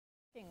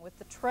With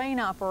the train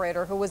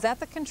operator who was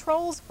at the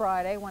controls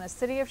Friday when a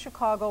City of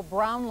Chicago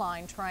Brown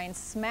Line train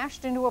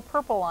smashed into a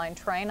Purple Line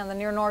train on the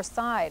near north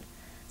side.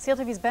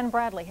 CLTV's Ben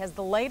Bradley has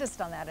the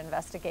latest on that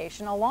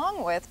investigation,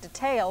 along with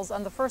details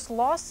on the first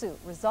lawsuit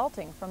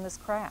resulting from this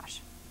crash.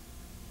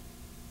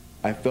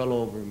 I fell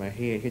over, my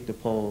head hit the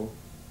pole,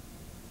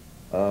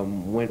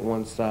 went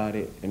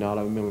one-sided, and all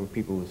I remember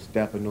people was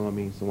stepping on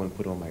me. Someone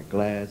put on my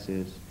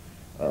glasses,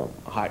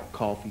 hot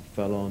coffee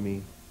fell on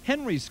me.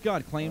 Henry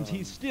Scott claims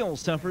he still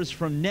suffers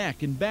from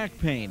neck and back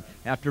pain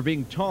after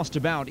being tossed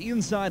about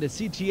inside a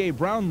CTA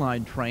Brown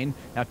Line train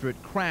after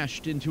it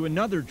crashed into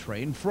another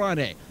train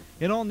Friday.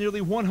 In all,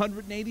 nearly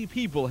 180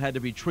 people had to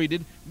be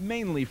treated,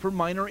 mainly for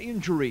minor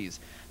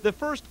injuries. The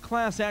first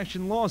class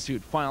action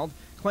lawsuit filed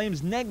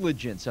claims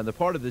negligence on the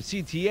part of the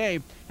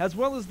CTA, as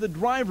well as the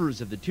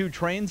drivers of the two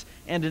trains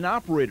and an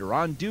operator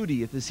on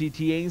duty at the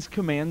CTA's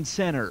command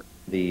center.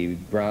 The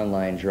Brown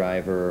Line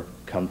driver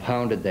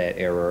compounded that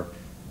error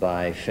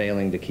by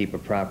failing to keep a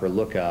proper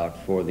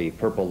lookout for the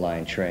Purple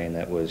Line train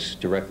that was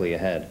directly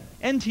ahead.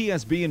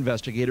 NTSB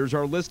investigators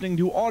are listening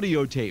to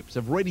audio tapes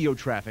of radio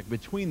traffic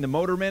between the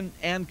motorman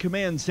and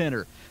command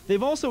center.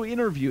 They've also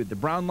interviewed the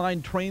Brown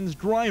Line train's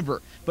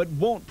driver, but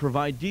won't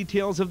provide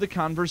details of the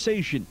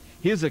conversation.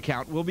 His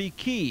account will be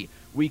key.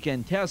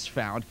 Weekend tests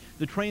found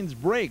the train's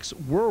brakes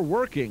were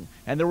working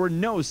and there were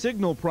no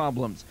signal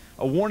problems.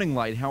 A warning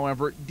light,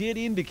 however, did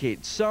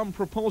indicate some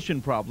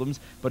propulsion problems,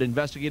 but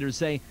investigators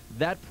say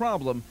that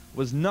problem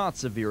was not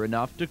severe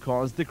enough to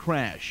cause the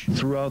crash.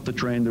 Throughout the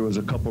train, there was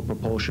a couple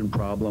propulsion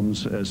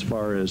problems as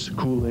far as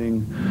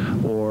cooling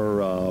or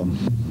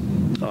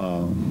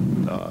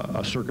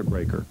a circuit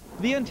breaker.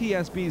 The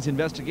NTSB's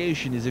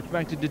investigation is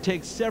expected to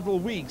take several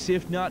weeks,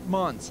 if not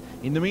months.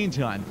 In the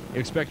meantime,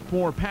 expect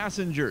more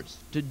passengers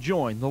to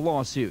join the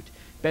lawsuit.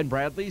 Ben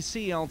Bradley,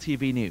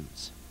 CLTV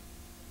News.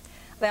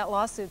 That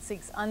lawsuit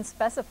seeks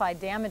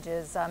unspecified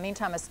damages.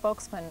 Meantime, a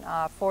spokesman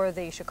for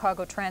the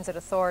Chicago Transit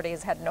Authority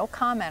has had no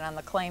comment on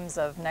the claims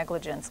of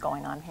negligence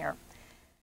going on here.